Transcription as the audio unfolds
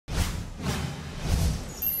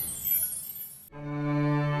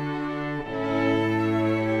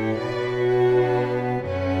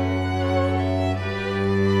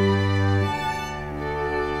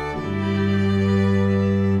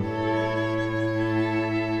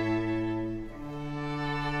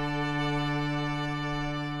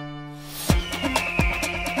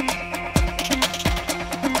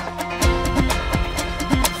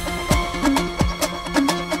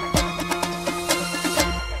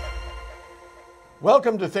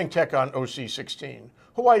Welcome to ThinkTech on OC16,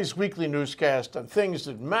 Hawaii's weekly newscast on things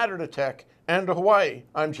that matter to tech and to Hawaii.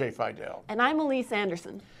 I'm Jay Fidell. And I'm Elise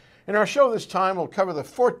Anderson. In our show this time, we'll cover the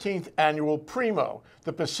 14th annual PRiMO,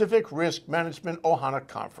 the Pacific Risk Management Ohana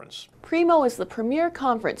Conference. PRiMO is the premier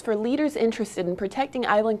conference for leaders interested in protecting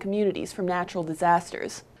island communities from natural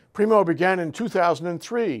disasters. PRiMO began in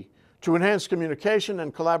 2003 to enhance communication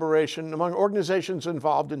and collaboration among organizations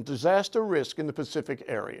involved in disaster risk in the Pacific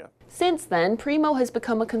area. Since then, PRiMO has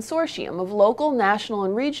become a consortium of local, national,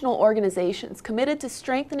 and regional organizations committed to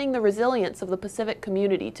strengthening the resilience of the Pacific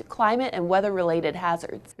community to climate and weather-related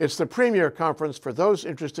hazards. It's the premier conference for those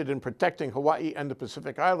interested in protecting Hawaii and the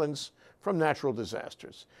Pacific Islands from natural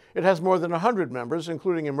disasters. It has more than 100 members,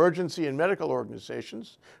 including emergency and medical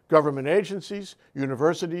organizations, government agencies,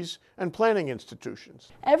 universities, and planning institutions.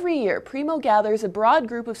 Every year, PRiMO gathers a broad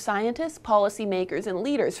group of scientists, policymakers, and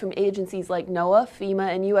leaders from agencies like NOAA,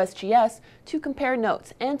 FEMA, and USGS to compare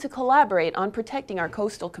notes and to collaborate on protecting our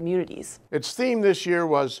coastal communities. Its theme this year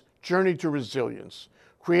was Journey to Resilience,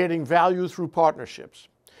 creating value through partnerships.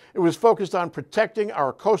 It was focused on protecting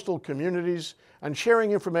our coastal communities and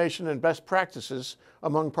sharing information and best practices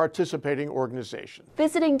among participating organizations.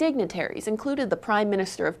 Visiting dignitaries included the Prime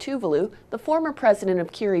Minister of Tuvalu, the former President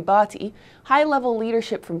of Kiribati, high-level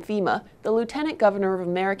leadership from FEMA, the Lieutenant Governor of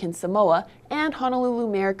American Samoa, and Honolulu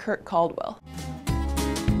Mayor Kurt Caldwell.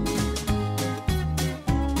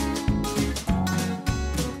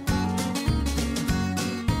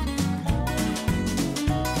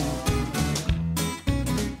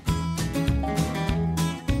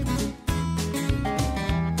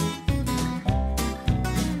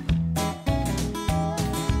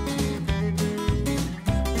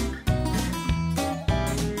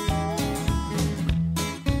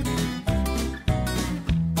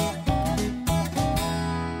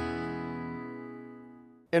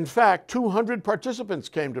 In fact, 200 participants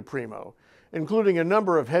came to PRiMO, including a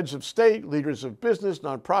number of heads of state, leaders of business,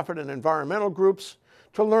 nonprofit, and environmental groups,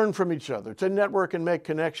 to learn from each other, to network and make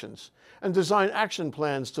connections, and design action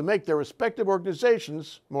plans to make their respective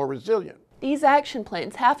organizations more resilient. These action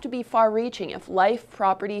plans have to be far-reaching if life,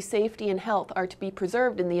 property, safety, and health are to be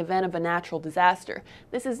preserved in the event of a natural disaster.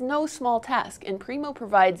 This is no small task, and PRiMO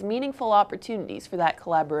provides meaningful opportunities for that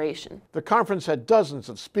collaboration. The conference had dozens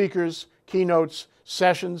of speakers, keynotes,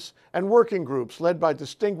 sessions, and working groups led by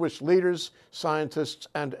distinguished leaders, scientists,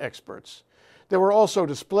 and experts. There were also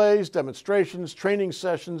displays, demonstrations, training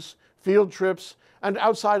sessions, field trips, and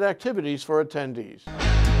outside activities for attendees.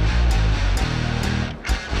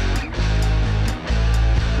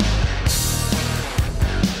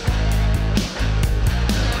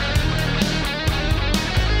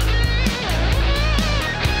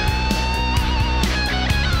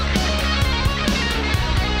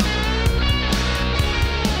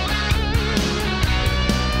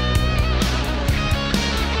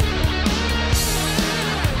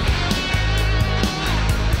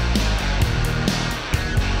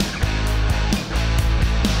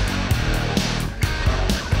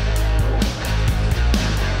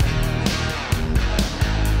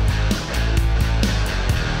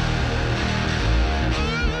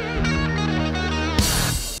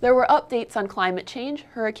 There were updates on climate change,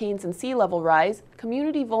 hurricanes and sea level rise,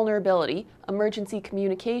 community vulnerability, emergency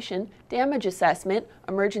communication, damage assessment,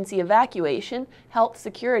 emergency evacuation, health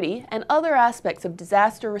security, and other aspects of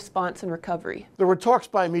disaster response and recovery. There were talks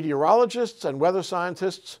by meteorologists and weather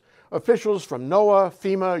scientists, officials from NOAA,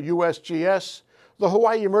 FEMA, USGS, the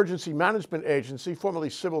Hawaii Emergency Management Agency, formerly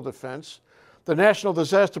Civil Defense, the National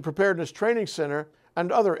Disaster Preparedness Training Center, and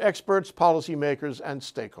other experts, policymakers, and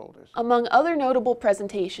stakeholders. Among other notable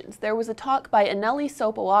presentations, there was a talk by Aneli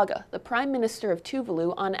Sopoaga, the Prime Minister of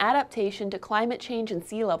Tuvalu, on adaptation to climate change and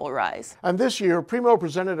sea level rise. And this year, PRiMO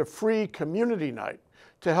presented a free community night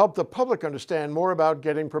to help the public understand more about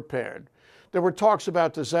getting prepared. There were talks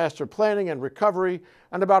about disaster planning and recovery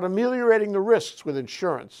and about ameliorating the risks with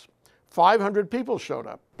insurance. 500 people showed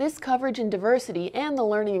up. This coverage and diversity and the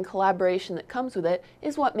learning and collaboration that comes with it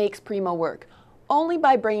is what makes PRiMO work. Only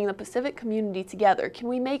by bringing the Pacific community together can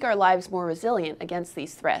we make our lives more resilient against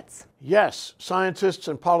these threats. Yes, scientists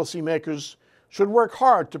and policymakers should work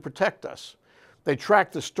hard to protect us. They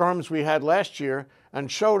tracked the storms we had last year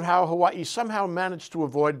and showed how Hawaii somehow managed to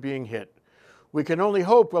avoid being hit. We can only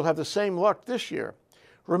hope we'll have the same luck this year.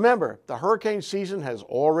 Remember, the hurricane season has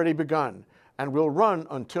already begun, and will run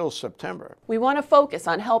until September. We want to focus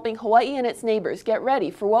on helping Hawaii and its neighbors get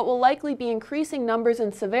ready for what will likely be increasing numbers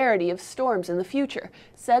and severity of storms in the future,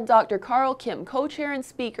 said Dr. Karl Kim, co-chair and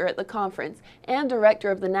speaker at the conference and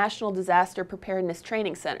director of the National Disaster Preparedness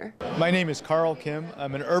Training Center. My name is Karl Kim.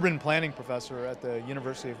 I'm an urban planning professor at the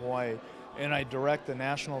University of Hawaii, and I direct the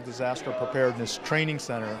National Disaster Preparedness Training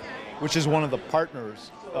Center, which is one of the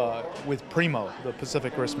partners with PRiMO, the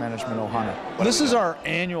Pacific Risk Management Ohana. This is our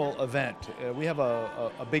annual event. We have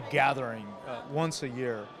a big gathering once a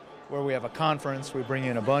year where we have a conference. We bring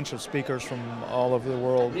in a bunch of speakers from all over the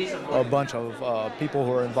world, a bunch of people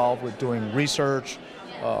who are involved with doing research,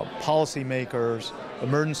 policymakers,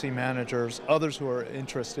 emergency managers, others who are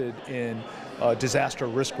interested in disaster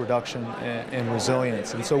risk reduction and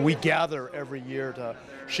resilience. And so we gather every year to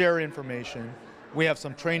share information. We have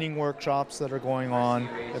some training workshops that are going on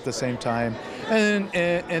at the same time. And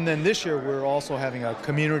then this year we're also having a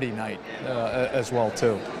community night as well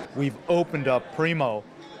too. We've opened up PRiMO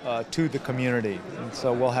to the community. And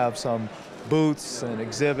so we'll have some booths and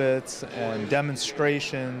exhibits and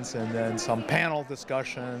demonstrations and then some panel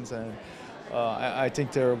discussions. And I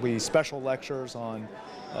think there will be special lectures on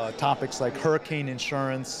topics like hurricane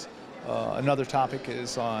insurance. Another topic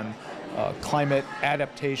is on climate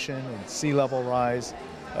adaptation and sea level rise,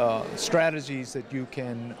 strategies that you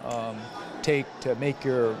can take to make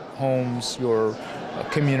your homes, your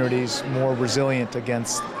communities more resilient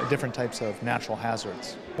against different types of natural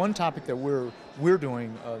hazards. One topic that we're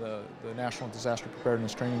doing, the National Disaster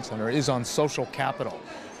Preparedness Training Center, is on social capital.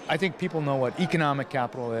 I think people know what economic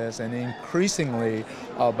capital is and increasingly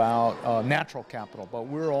about natural capital, but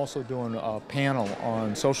we're also doing a panel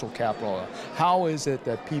on social capital. How is it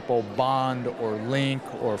that people bond or link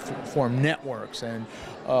or form networks and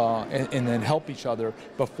then help each other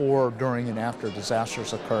before, during, and after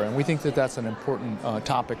disasters occur? And we think that that's an important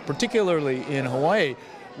topic, particularly in Hawaii,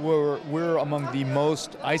 where we're among the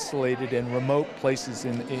most isolated and remote places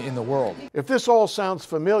in the world. If this all sounds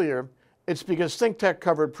familiar, it's because ThinkTech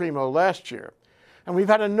covered PRiMO last year, and we've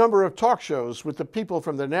had a number of talk shows with the people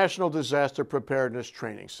from the National Disaster Preparedness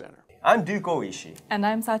Training Center. I'm Duke Oishi. And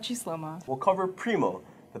I'm Sachi Sloma. We'll cover PRiMO,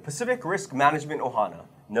 the Pacific Risk Management Ohana.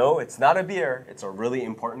 No, it's not a beer, it's a really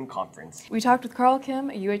important conference. We talked with Karl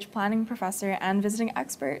Kim, a UH planning professor and visiting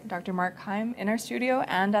expert, Dr. Mark Keim, in our studio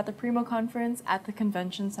and at the PRiMO conference at the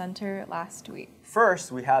Convention Center last week.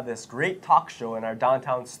 First, we had this great talk show in our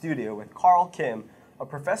downtown studio with Karl Kim, a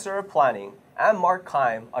professor of planning, and Mark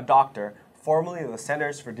Keim, a doctor, formerly of the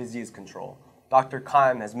Centers for Disease Control. Dr.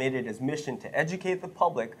 Keim has made it his mission to educate the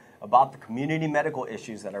public about the community medical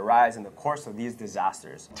issues that arise in the course of these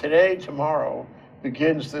disasters. Today, tomorrow,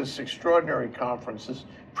 begins this extraordinary conference, this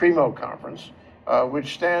PRiMO conference,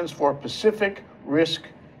 which stands for Pacific Risk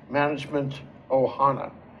Management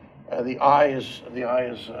Ohana. The I is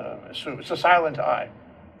assumed. It's a silent I.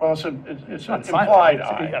 Well, it's an implied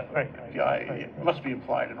I. Yeah, right. The I, it must be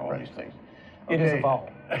implied in all these things. Okay. It is a vowel.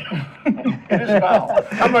 It is a vowel.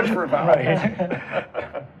 How much for a vowel?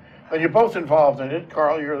 Right. But you're both involved in it.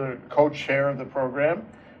 Karl, you're the co-chair of the program.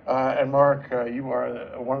 And Mark, you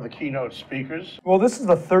are one of the keynote speakers. Well, this is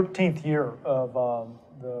the 13th year of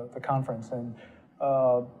the conference, and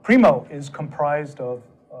PRiMO is comprised of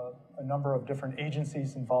a number of different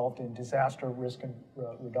agencies involved in disaster risk and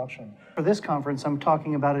reduction. For this conference, I'm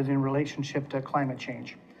talking about it in relationship to climate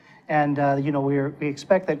change. And you know, we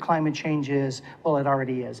expect that climate change is, well, it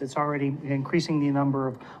already is. It's already increasing the number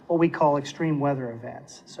of what we call extreme weather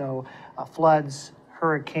events. So floods,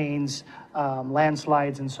 hurricanes,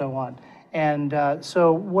 landslides, and so on. And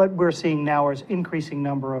so what we're seeing now is increasing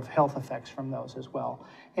number of health effects from those as well.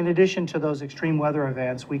 In addition to those extreme weather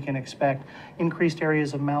events, we can expect increased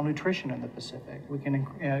areas of malnutrition in the Pacific. We can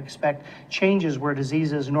expect changes where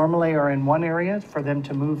diseases normally are in one area for them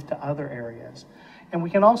to move to other areas. And we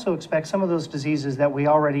can also expect some of those diseases that we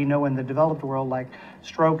already know in the developed world, like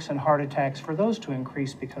strokes and heart attacks, for those to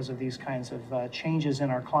increase because of these kinds of changes in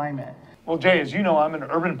our climate. Well, Jay, as you know, I'm an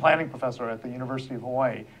urban planning professor at the University of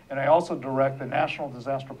Hawaii, and I also direct the National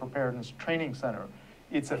Disaster Preparedness Training Center.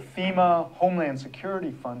 It's a FEMA Homeland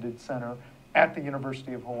Security funded center at the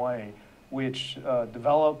University of Hawaii, which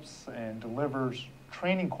develops and delivers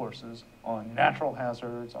training courses on natural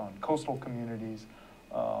hazards, on coastal communities,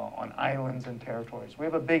 on islands and territories. We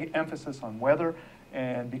have a big emphasis on weather,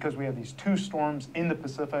 and because we have these two storms in the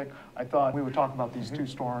Pacific, I thought we would talk about these two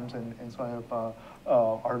storms, and so I have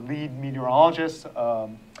our lead meteorologist,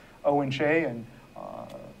 Owen Shea, and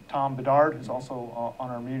Tom Bedard, who's also on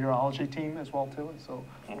our meteorology team as well too, and so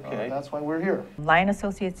that's why we're here. Lion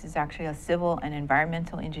Associates is actually a civil and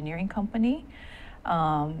environmental engineering company,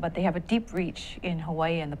 but they have a deep reach in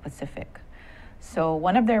Hawaii and the Pacific. So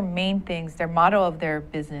one of their main things, their motto of their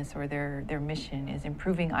business or their mission is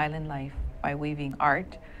improving island life by weaving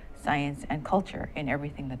art, science, and culture in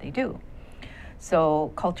everything that they do.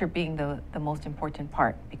 So culture being the most important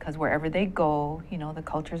part, because wherever they go, you know, the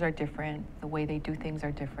cultures are different, the way they do things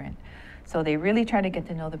are different. So they really try to get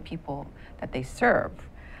to know the people that they serve.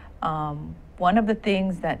 One of the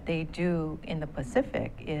things that they do in the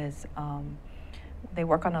Pacific is they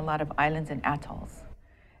work on a lot of islands and atolls.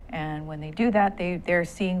 And when they do that, they're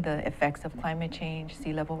seeing the effects of climate change,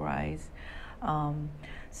 sea level rise.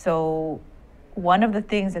 So one of the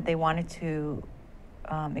things that they wanted to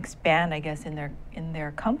expand, I guess, in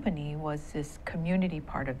their company was this community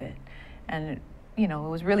part of it. And you know, it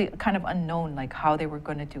was really kind of unknown, like how they were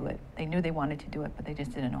going to do it. They knew they wanted to do it, but they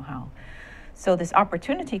just didn't know how. So this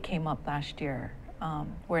opportunity came up last year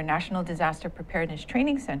where National Disaster Preparedness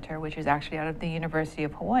Training Center, which is actually out of the University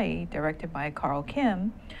of Hawaii, directed by Karl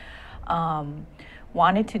Kim,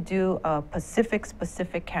 wanted to do a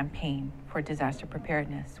Pacific-specific campaign for disaster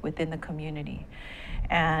preparedness within the community.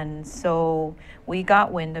 And so we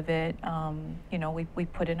got wind of it. You know, we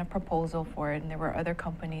put in a proposal for it, and there were other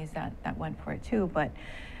companies that went for it too. But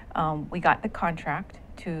we got the contract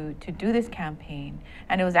to do this campaign,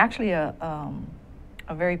 and it was actually a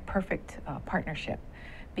very perfect partnership,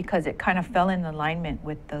 because it kind of fell in alignment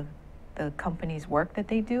with the company's work that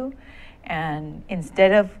they do. And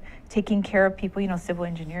instead of taking care of people, you know, civil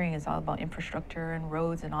engineering is all about infrastructure and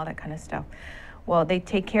roads and all that kind of stuff. Well, they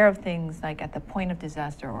take care of things like at the point of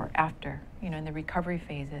disaster or after, you know, in the recovery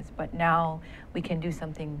phases. But now we can do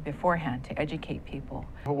something beforehand to educate people.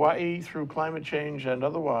 Hawaii, through climate change and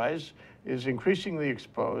otherwise, is increasingly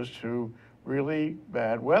exposed to really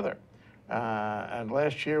bad weather. And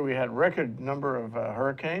last year we had record number of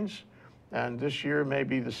hurricanes, and this year may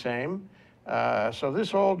be the same. So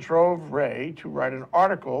this all drove Ray to write an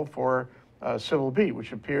article for Civil Beat,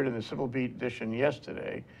 which appeared in the Civil Beat edition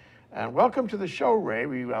yesterday. And welcome to the show, Ray.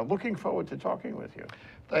 We are looking forward to talking with you.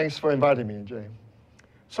 Thanks for inviting me, Jay.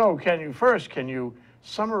 So can you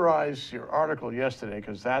summarize your article yesterday,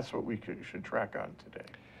 because that's what we should track on today?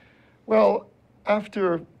 Well,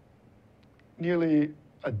 after nearly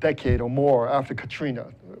a decade or more after Katrina,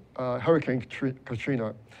 Hurricane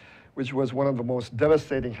Katrina, which was one of the most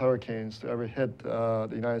devastating hurricanes to ever hit the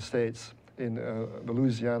United States in the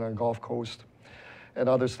Louisiana Gulf Coast and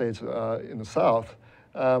other states in the South,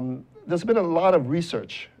 there's been a lot of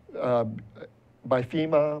research by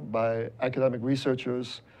FEMA, by academic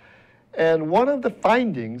researchers, and one of the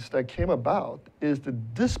findings that came about is the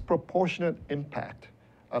disproportionate impact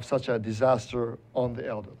of such a disaster on the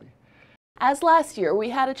elderly. As last year, we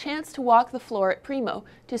had a chance to walk the floor at PRiMO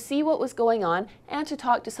to see what was going on and to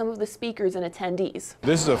talk to some of the speakers and attendees.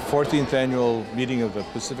 This is the 14th annual meeting of the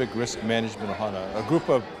Pacific Risk Management Ohana, a group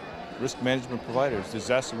of risk management providers,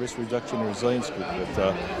 disaster risk reduction and resilience group.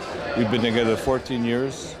 We've been together 14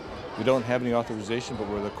 years. We don't have any authorization, but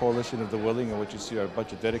we're the coalition of the willing, in which you see are a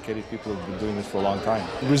bunch of dedicated people who have been doing this for a long time.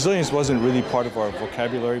 Resilience wasn't really part of our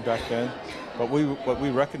vocabulary back then, but what we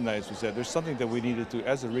recognized was that there's something that we needed to,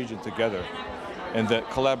 as a region, together, and that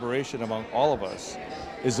collaboration among all of us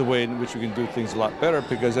is the way in which we can do things a lot better,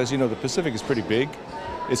 because as you know, the Pacific is pretty big.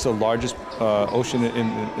 It's the largest ocean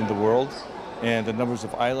in the world, and the numbers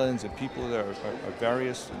of islands and people there are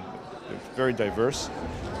various and they're very diverse.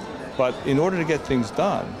 But in order to get things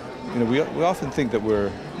done, you know, we often think that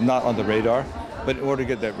we're not on the radar, but in order to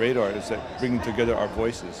get that radar, it's that bringing together our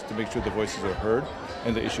voices to make sure the voices are heard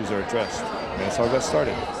and the issues are addressed. And that's how it got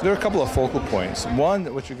started. There are a couple of focal points. One,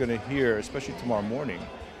 which you're going to hear, especially tomorrow morning,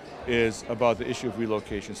 is about the issue of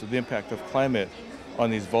relocation, so the impact of climate on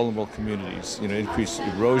these vulnerable communities. You know, increased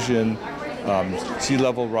erosion, sea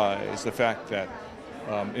level rise, the fact that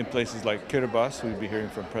in places like Kiribati, we'll be hearing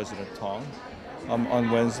from President Tong on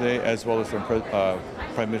Wednesday, as well as from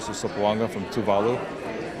Prime Minister Sopoanga from Tuvalu,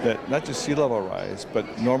 that not just sea level rise,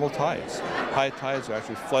 but normal tides. High tides are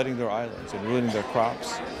actually flooding their islands and ruining their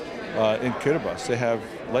crops. In Kiribati, they have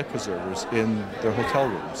life preservers in their hotel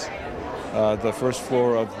rooms. The first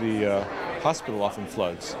floor of the hospital often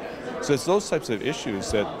floods. So it's those types of issues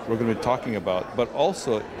that we're going to be talking about, but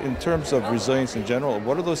also in terms of resilience in general,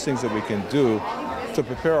 what are those things that we can do to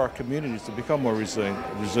prepare our communities to become more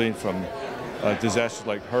resilient from disasters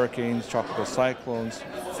like hurricanes, tropical cyclones,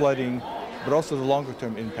 flooding, but also the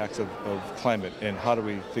longer-term impacts of climate, and how do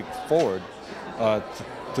we think forward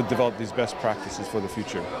to develop these best practices for the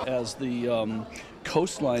future. As the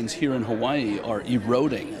coastlines here in Hawaii are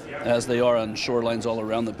eroding, as they are on shorelines all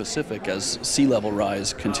around the Pacific, as sea level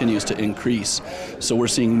rise continues to increase. So we're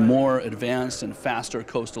seeing more advanced and faster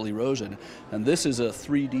coastal erosion. And this is a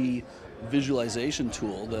 3D visualization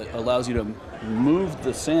tool that allows you to move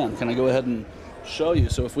the sand. Can I go ahead and show you?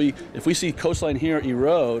 So if we see coastline here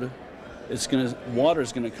erode, water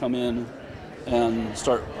is gonna come in and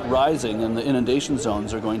start rising, and the inundation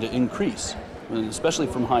zones are going to increase, and especially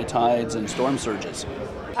from high tides and storm surges.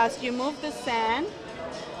 As you move the sand,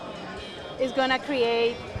 it's going to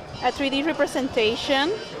create a 3D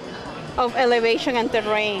representation of elevation and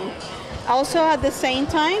terrain. Also, at the same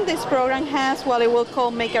time, this program has what it will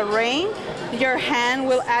call Make It Rain. Your hand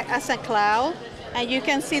will act as a cloud, and you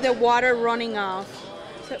can see the water running off.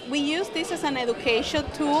 So we use this as an education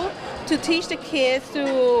tool to teach the kids to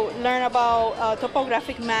learn about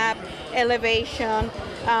topographic map, elevation,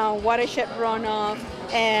 watershed runoff,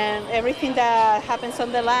 and everything that happens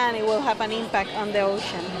on the land, it will have an impact on the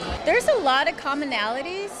ocean. There's a lot of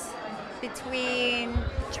commonalities between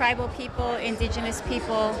tribal people, indigenous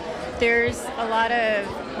people. There's a lot of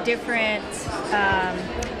different,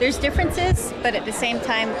 there's differences, but at the same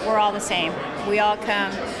time, we're all the same. We all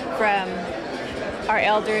come from our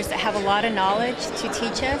elders that have a lot of knowledge to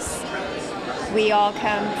teach us. We all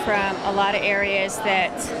come from a lot of areas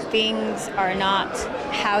that things are not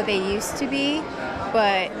how they used to be,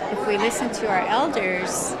 but if we listen to our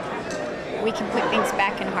elders, we can put things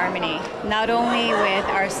back in harmony, not only with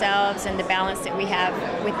ourselves and the balance that we have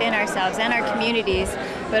within ourselves and our communities,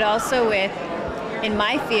 but also with, in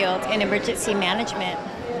my field, in emergency management,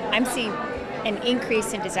 I'm seeing an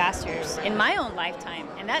increase in disasters in my own lifetime,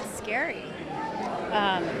 and that's scary.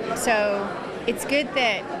 So it's good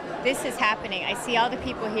that this is happening. I see all the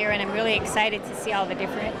people here, and I'm really excited to see all the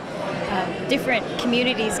different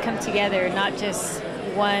communities come together, not just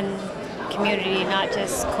one community, not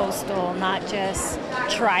just coastal, not just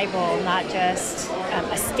tribal, not just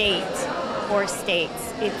a state or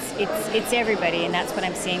states. It's everybody, and that's what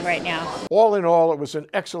I'm seeing right now. All in all, it was an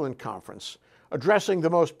excellent conference, addressing the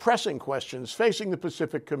most pressing questions facing the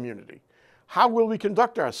Pacific community. How will we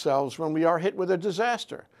conduct ourselves when we are hit with a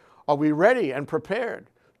disaster? Are we ready and prepared?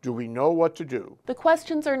 Do we know what to do? The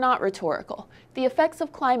questions are not rhetorical. The effects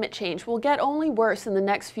of climate change will get only worse in the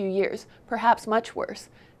next few years, perhaps much worse.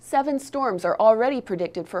 7 storms are already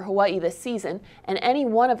predicted for Hawaii this season, and any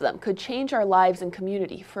one of them could change our lives and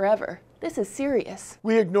community forever. This is serious.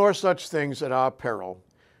 We ignore such things at our peril.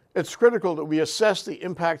 It's critical that we assess the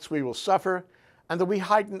impacts we will suffer and that we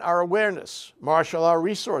heighten our awareness, marshal our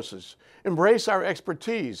resources, embrace our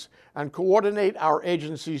expertise, and coordinate our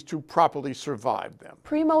agencies to properly survive them.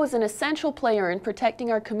 PRiMO is an essential player in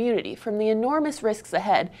protecting our community from the enormous risks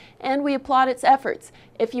ahead, and we applaud its efforts.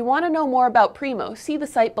 If you want to know more about PRiMO, see the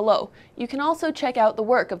site below. You can also check out the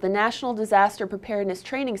work of the National Disaster Preparedness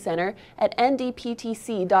Training Center at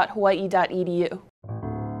ndptc.hawaii.edu.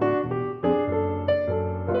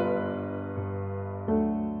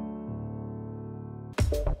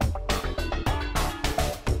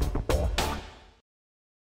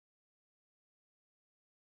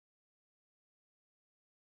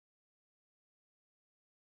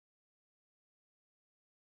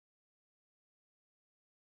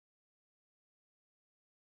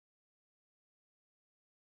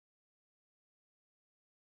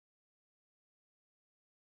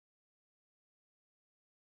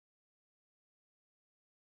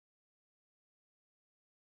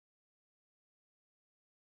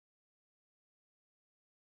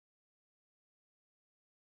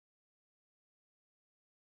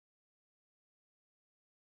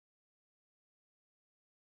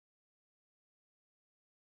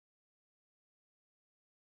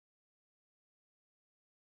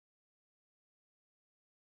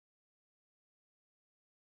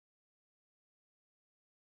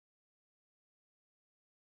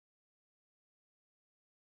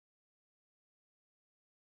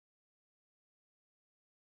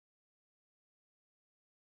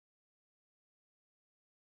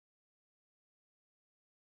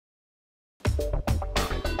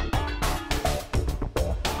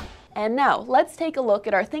 And now, let's take a look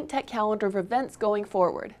at our ThinkTech calendar of events going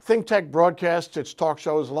forward. ThinkTech broadcasts its talk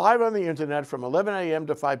shows live on the internet from 11 a.m.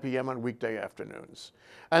 to 5 p.m. on weekday afternoons.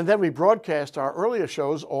 And then we broadcast our earlier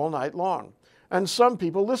shows all night long. And some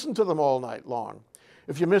people listen to them all night long.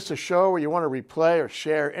 If you missed a show or you want to replay or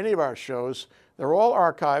share any of our shows, they're all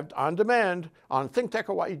archived on demand on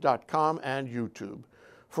thinktechhawaii.com and YouTube.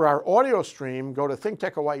 For our audio stream, go to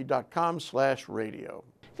thinktechhawaii.com/radio.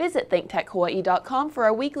 Visit thinktechhawaii.com for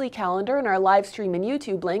our weekly calendar and our live stream and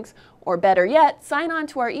YouTube links, or better yet, sign on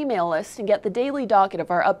to our email list and get the daily docket of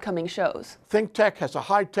our upcoming shows. ThinkTech has a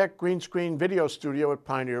high-tech green screen video studio at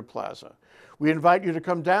Pioneer Plaza. We invite you to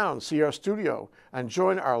come down, see our studio, and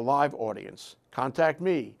join our live audience. Contact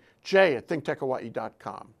me, Jay at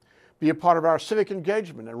thinktechhawaii.com. Be a part of our civic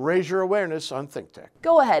engagement and raise your awareness on ThinkTech.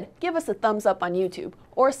 Go ahead, give us a thumbs up on YouTube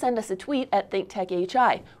or send us a tweet at ThinkTech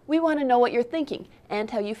HI. We want to know what you're thinking and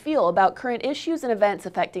how you feel about current issues and events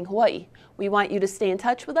affecting Hawaii. We want you to stay in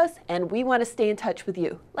touch with us and we want to stay in touch with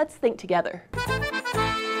you. Let's think together.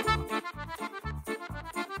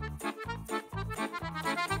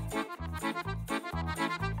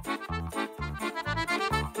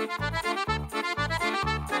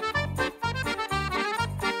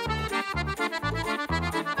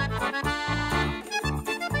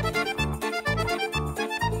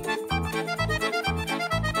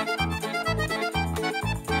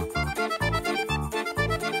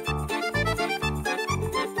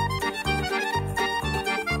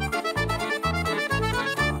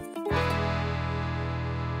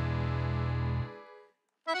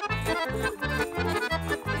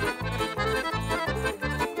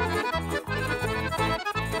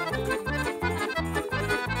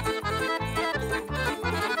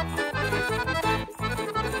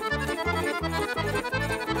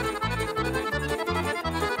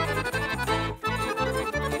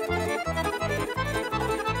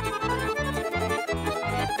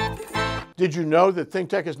 Did you know that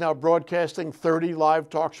ThinkTech is now broadcasting 30 live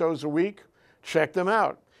talk shows a week? Check them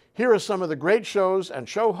out. Here are some of the great shows and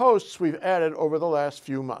show hosts we've added over the last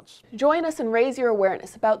few months. Join us and raise your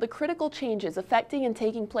awareness about the critical changes affecting and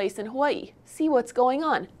taking place in Hawaii. See what's going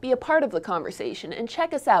on, be a part of the conversation, and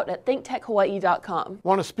check us out at thinktechhawaii.com.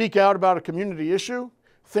 Want to speak out about a community issue?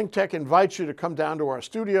 ThinkTech invites you to come down to our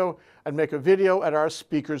studio and make a video at our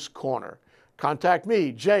Speaker's Corner. Contact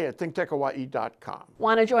me, Jay at thinktechhawaii.com.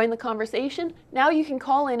 Want to join the conversation? Now you can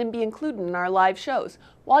call in and be included in our live shows.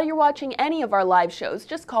 While you're watching any of our live shows,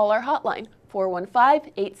 just call our hotline,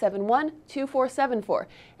 415-871-2474,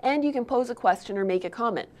 and you can pose a question or make a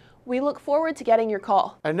comment. We look forward to getting your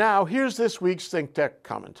call. And now, here's this week's ThinkTech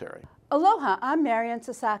commentary. Aloha, I'm Maryann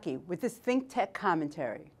Sasaki with this ThinkTech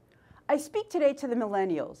commentary. I speak today to the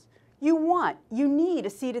millennials. You need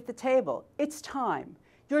a seat at the table. It's time.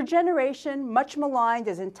 Your generation, much maligned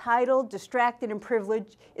as entitled, distracted, and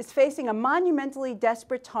privileged, is facing a monumentally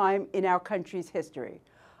desperate time in our country's history.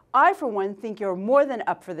 I, for one, think you're more than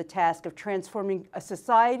up for the task of transforming a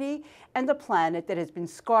society and a planet that has been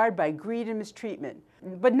scarred by greed and mistreatment,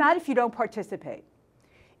 but not if you don't participate.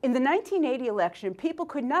 In the 1980 election, people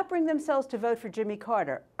could not bring themselves to vote for Jimmy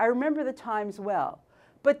Carter. I remember the times well.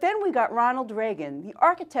 But then we got Ronald Reagan, the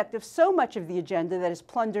architect of so much of the agenda that has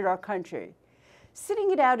plundered our country.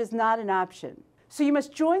 Sitting it out is not an option. So you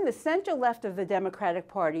must join the center left of the Democratic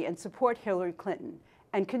Party and support Hillary Clinton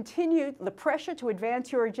and continue the pressure to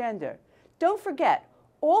advance your agenda. Don't forget,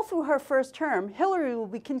 all through her first term, Hillary will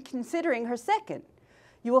be considering her second.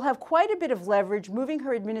 You will have quite a bit of leverage moving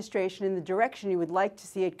her administration in the direction you would like to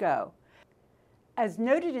see it go. As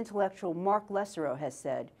noted intellectual Mark Lesserow has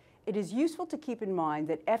said, it is useful to keep in mind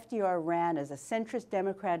that FDR ran as a centrist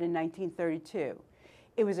Democrat in 1932.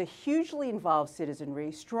 It was a hugely involved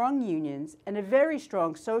citizenry, strong unions, and a very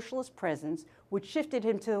strong socialist presence which shifted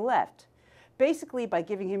him to the left, basically by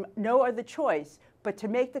giving him no other choice but to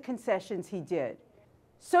make the concessions he did.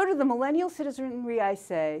 So to the millennial citizenry I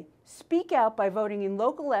say, speak out by voting in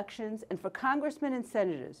local elections and for congressmen and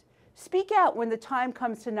senators. Speak out when the time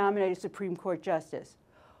comes to nominate a Supreme Court justice.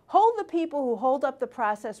 Hold the people who hold up the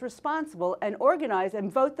process responsible and organize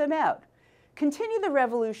and vote them out. Continue the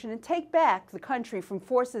revolution and take back the country from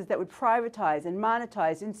forces that would privatize and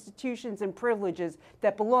monetize institutions and privileges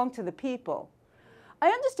that belong to the people. I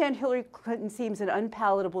understand Hillary Clinton seems an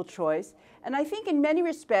unpalatable choice, and I think in many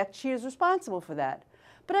respects she is responsible for that.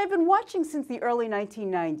 But I've been watching since the early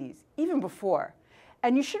 1990s, even before.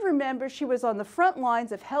 And you should remember she was on the front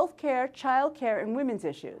lines of health care, child care, and women's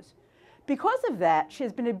issues. Because of that, she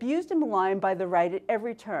has been abused and maligned by the right at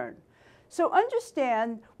every turn. So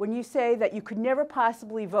understand when you say that you could never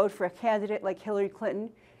possibly vote for a candidate like Hillary Clinton,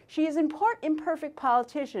 she is in part imperfect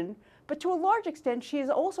politician, but to a large extent she is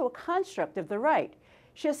also a construct of the right.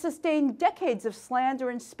 She has sustained decades of slander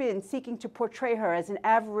and spin seeking to portray her as an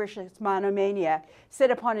avaricious monomaniac set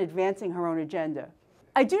upon advancing her own agenda.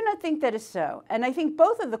 I do not think that is so, and I think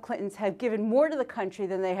both of the Clintons have given more to the country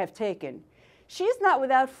than they have taken. She is not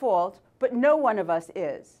without fault, but no one of us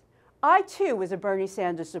is. I, too, was a Bernie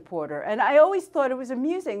Sanders supporter, and I always thought it was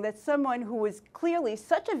amusing that someone who was clearly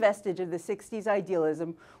such a vestige of the 60s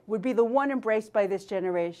idealism would be the one embraced by this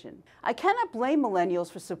generation. I cannot blame millennials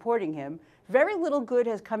for supporting him. Very little good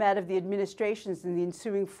has come out of the administrations in the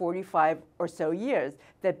ensuing 45 or so years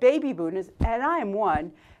that baby boomers, and I am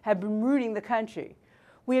one, have been ruining the country.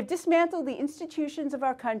 We have dismantled the institutions of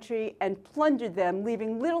our country and plundered them,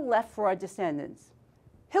 leaving little left for our descendants.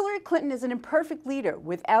 Hillary Clinton is an imperfect leader,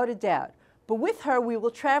 without a doubt, but with her we will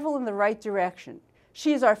travel in the right direction.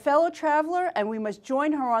 She is our fellow traveler, and we must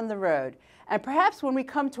join her on the road. And perhaps when we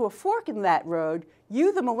come to a fork in that road,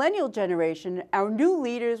 you, the millennial generation, our new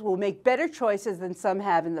leaders, will make better choices than some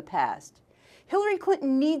have in the past. Hillary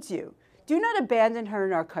Clinton needs you. Do not abandon her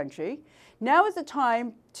in our country. Now is the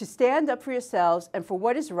time to stand up for yourselves and for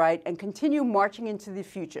what is right and continue marching into the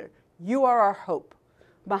future. You are our hope.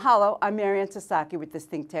 Mahalo, I'm Maryann Sasaki with this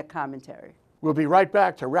ThinkTech commentary. We'll be right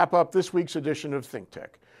back to wrap up this week's edition of ThinkTech.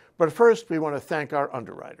 But first, we want to thank our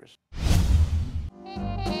underwriters.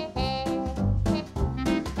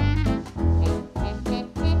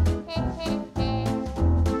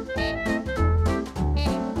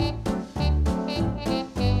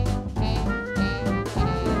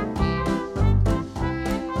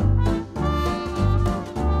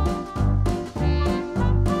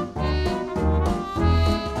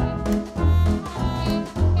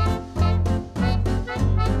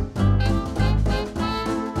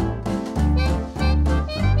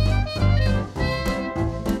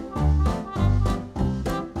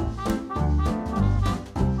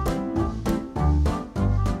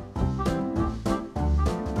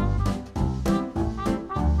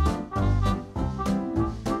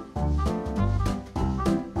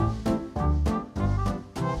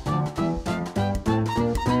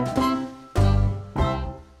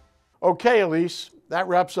 Okay, Elise, that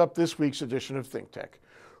wraps up this week's edition of ThinkTech.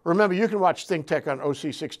 Remember, you can watch ThinkTech on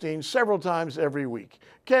OC16 several times every week.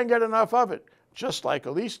 Can't get enough of it, just like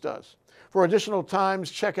Elise does. For additional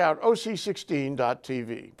times, check out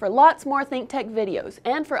OC16.tv. For lots more ThinkTech videos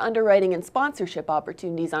and for underwriting and sponsorship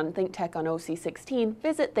opportunities on ThinkTech on OC16,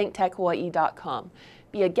 visit ThinkTechHawaii.com.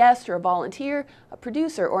 Be a guest or a volunteer, a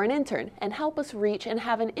producer or an intern, and help us reach and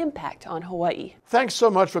have an impact on Hawaii. Thanks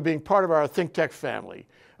so much for being part of our ThinkTech family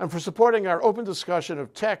and for supporting our open discussion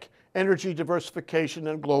of tech, energy diversification,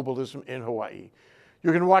 and globalism in Hawaii.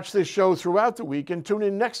 You can watch this show throughout the week and tune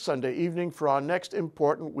in next Sunday evening for our next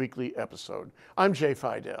important weekly episode. I'm Jay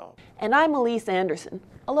Fidell. And I'm Elise Anderson.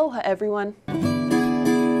 Aloha, everyone.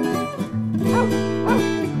 Oh.